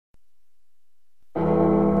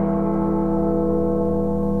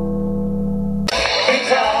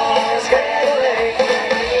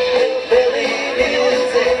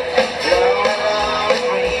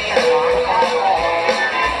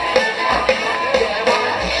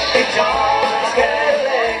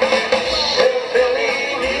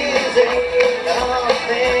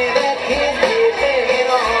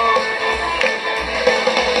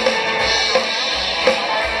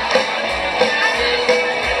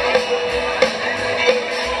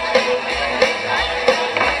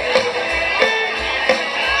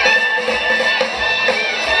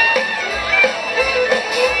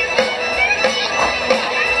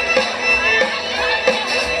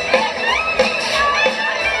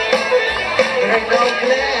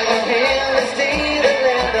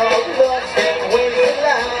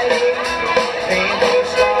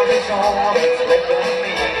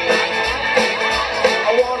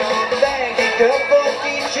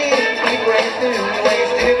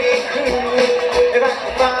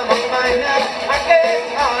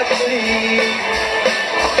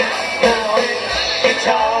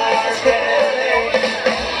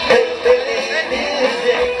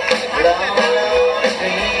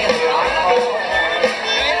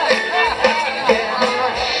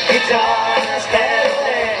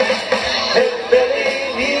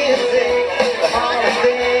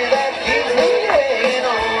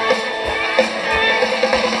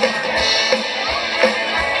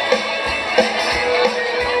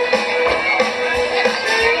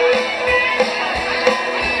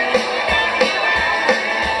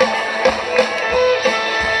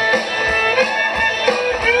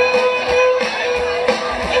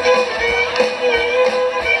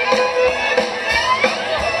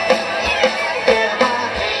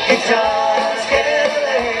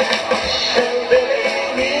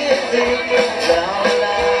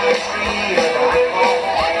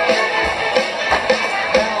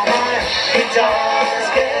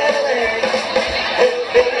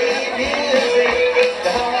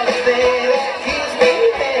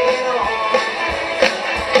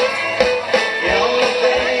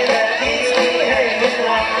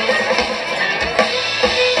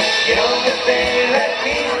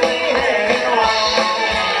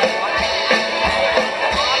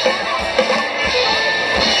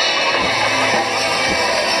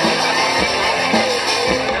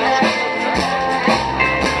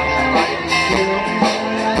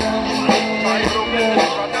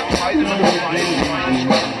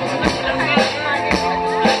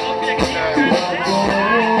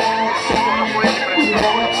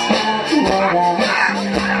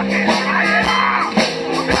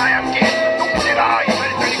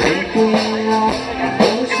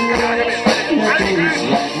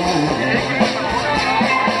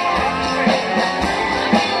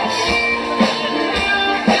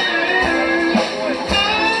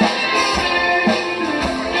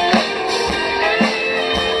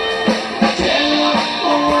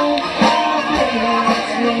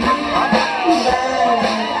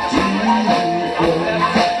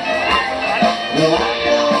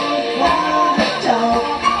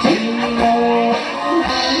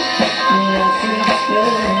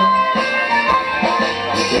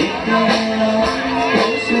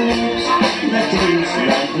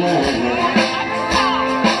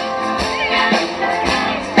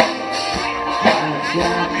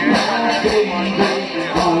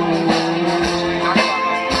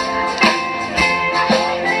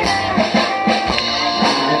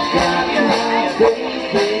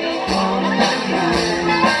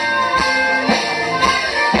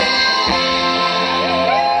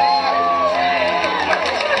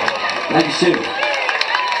Dankeschön.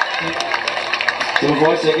 So,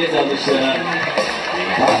 bevor es weitergeht, habe ich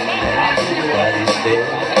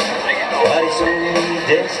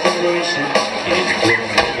destination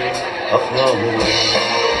of love.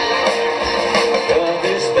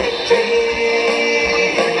 This victory,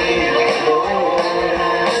 Lord,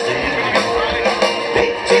 I sing.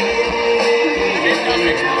 Victory,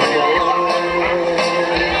 Lord.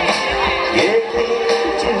 Get me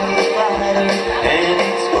to the Father, and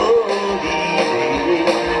it's holy.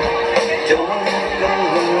 Don't go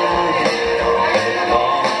around on the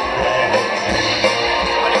long path.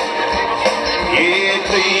 Get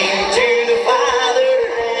me to the Father,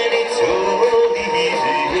 and it's holy.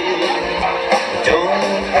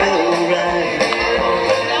 Don't go right on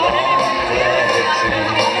the long path.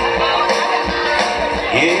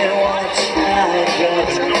 Yeah, watch my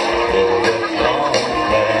brother on the long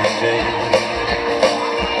path.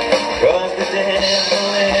 Cause the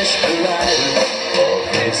devil is the rider of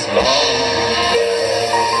this long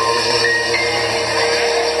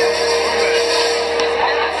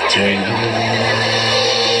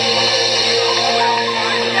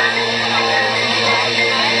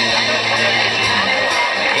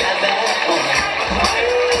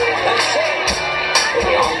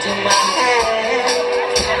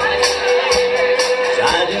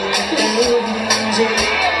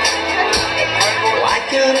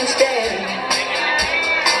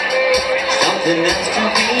something else to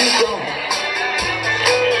be gone.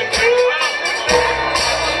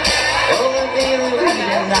 Don't be the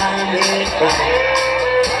reason I may cry.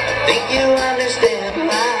 I think you understand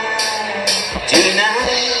why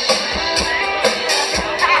tonight.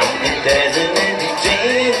 If there's an empty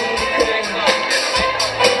dream,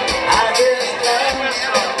 I just lost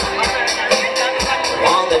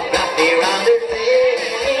all the coffee around her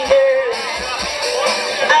fingers.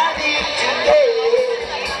 I need to get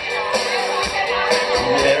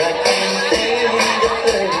where I can think of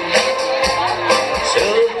her. So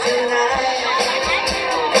tonight,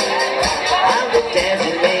 I'm the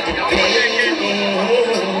dancing lady, baby.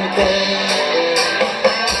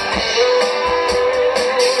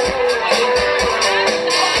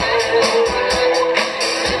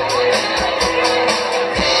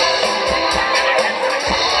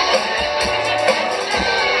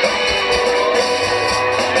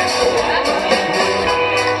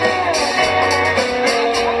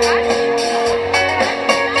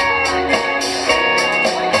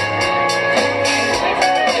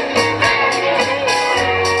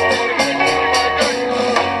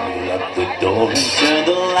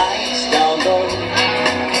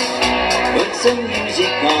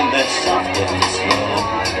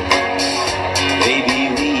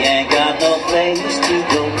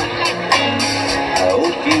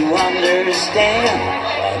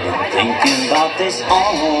 thinking about this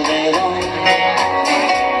all day long.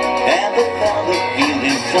 Never felt a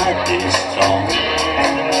feeling quite this strong.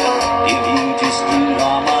 If you just knew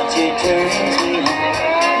how much it turns me on,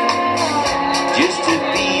 just to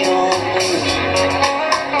be on me.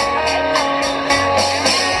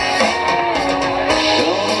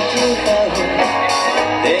 Don't you hurry,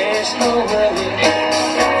 there's no worry.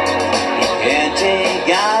 You can't take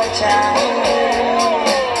our time.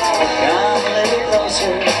 Come a little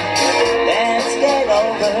closer, let's get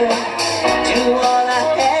over to what I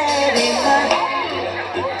had in mind.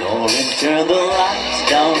 The door and turn the lights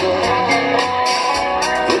down low.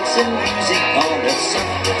 Put some music on that's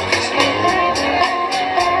soft and slow.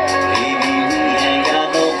 Baby, we ain't got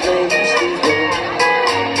no place to go.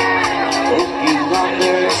 Hope you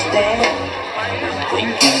understand.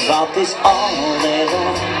 Thinking about this all day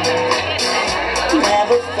long.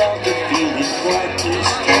 Never felt a feeling quite this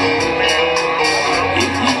strong.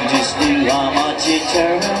 If you just knew how much it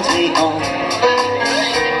turns me on,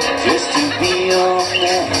 just to be on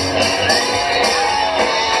there.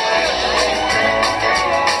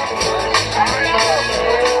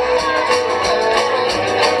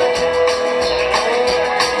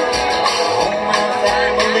 Oh, my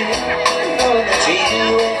family, know that you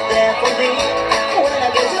were there for me when I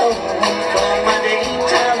get home from my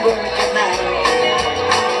daytime working night.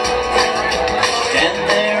 Stand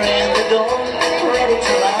there in the door, ready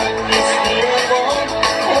to rock me sweet and warm.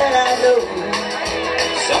 Well, I know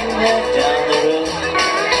somewhere down the road,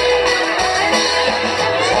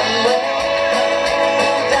 somewhere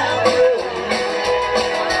down the road,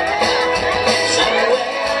 somewhere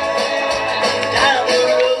down the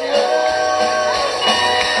road,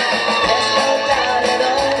 there's no doubt at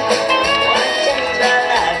all, I changed my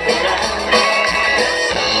life around.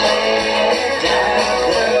 Somewhere down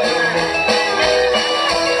the road.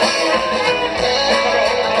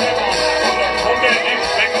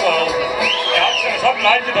 Es hat mir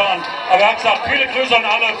leid getan, aber er hat gesagt, viele Grüße an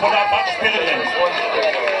alle von der Bad Spirit.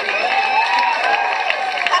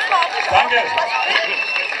 Danke.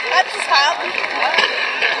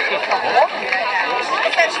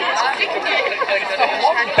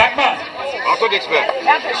 Sag mal. Ach gut, nichts mehr.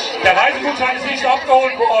 Der Reisegutschein ist nicht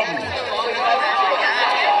abgeholt worden.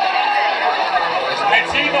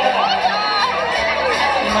 Erzähl doch mal.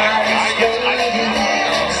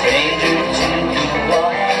 Stranger to the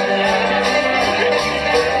water,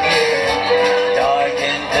 dark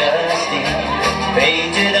and dusty,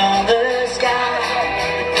 painted on the sky.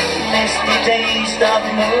 Misty taste of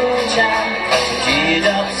moonshine,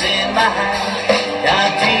 teardrops in my eyes.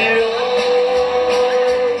 Country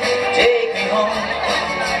road, take me home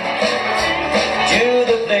to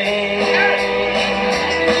the place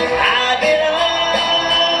I belong.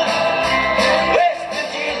 West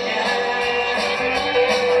Virginia,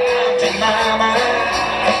 mountain mama,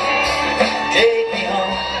 take me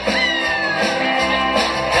home.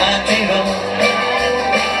 Country road.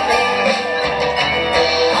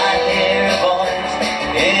 I hear a voice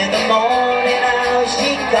in the morning, how she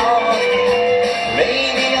calls me.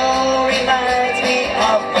 Radio reminds me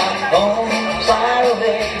of my home far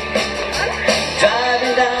away.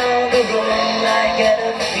 Driving down the road, I get a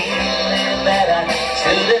feeling that I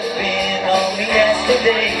should have been home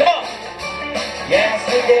yesterday. Come on!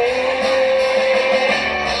 Yesterday,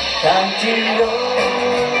 country road,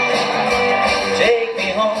 take me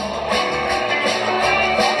home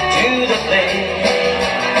to the place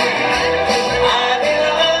I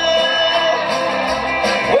belong.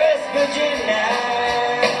 West Virginia,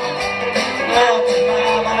 mountain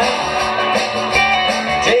mama,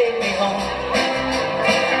 take me home.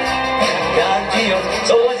 Country road.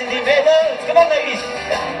 So what's in the middle? Come on, ladies.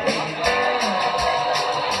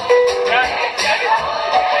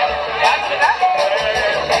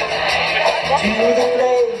 To the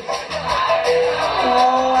place,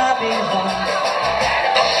 oh, I belong.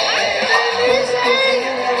 West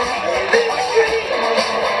Virginia.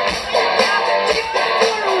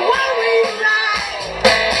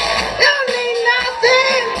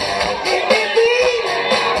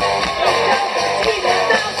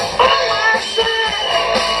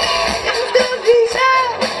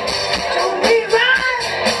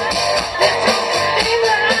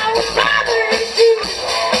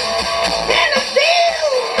 Tennessee.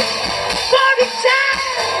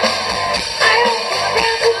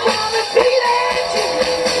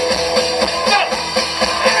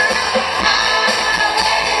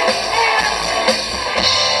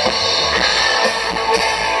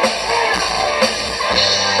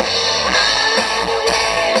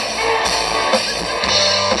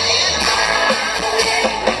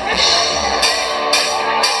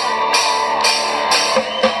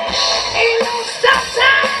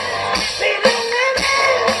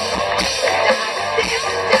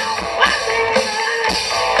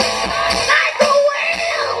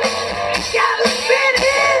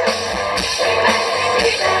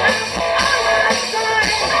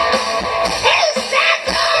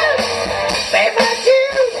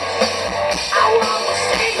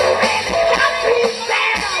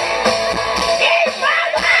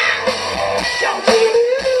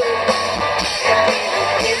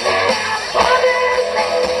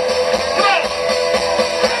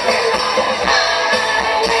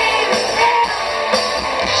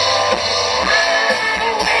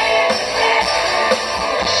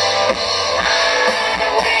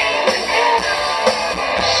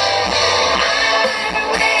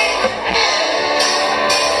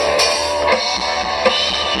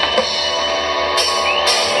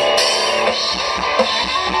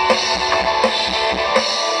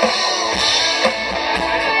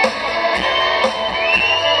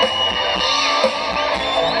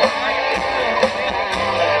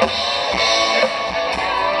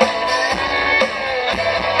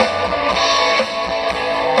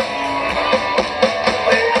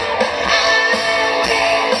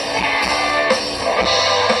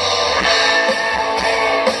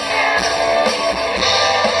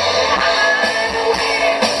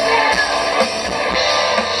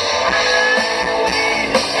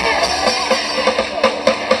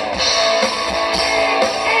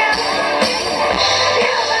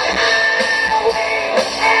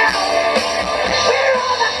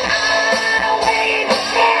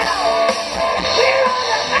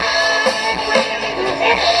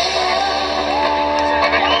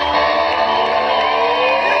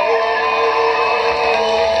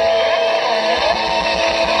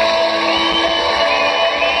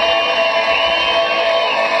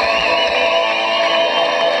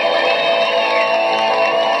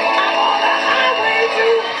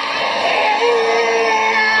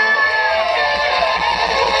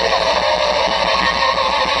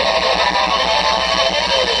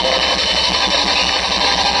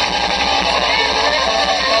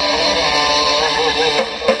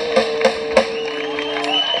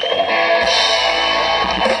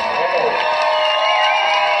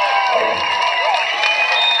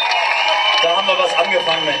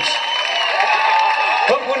 angefangen, Mensch.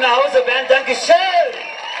 Komm gut nach Hause, Bernd, Dankeschön.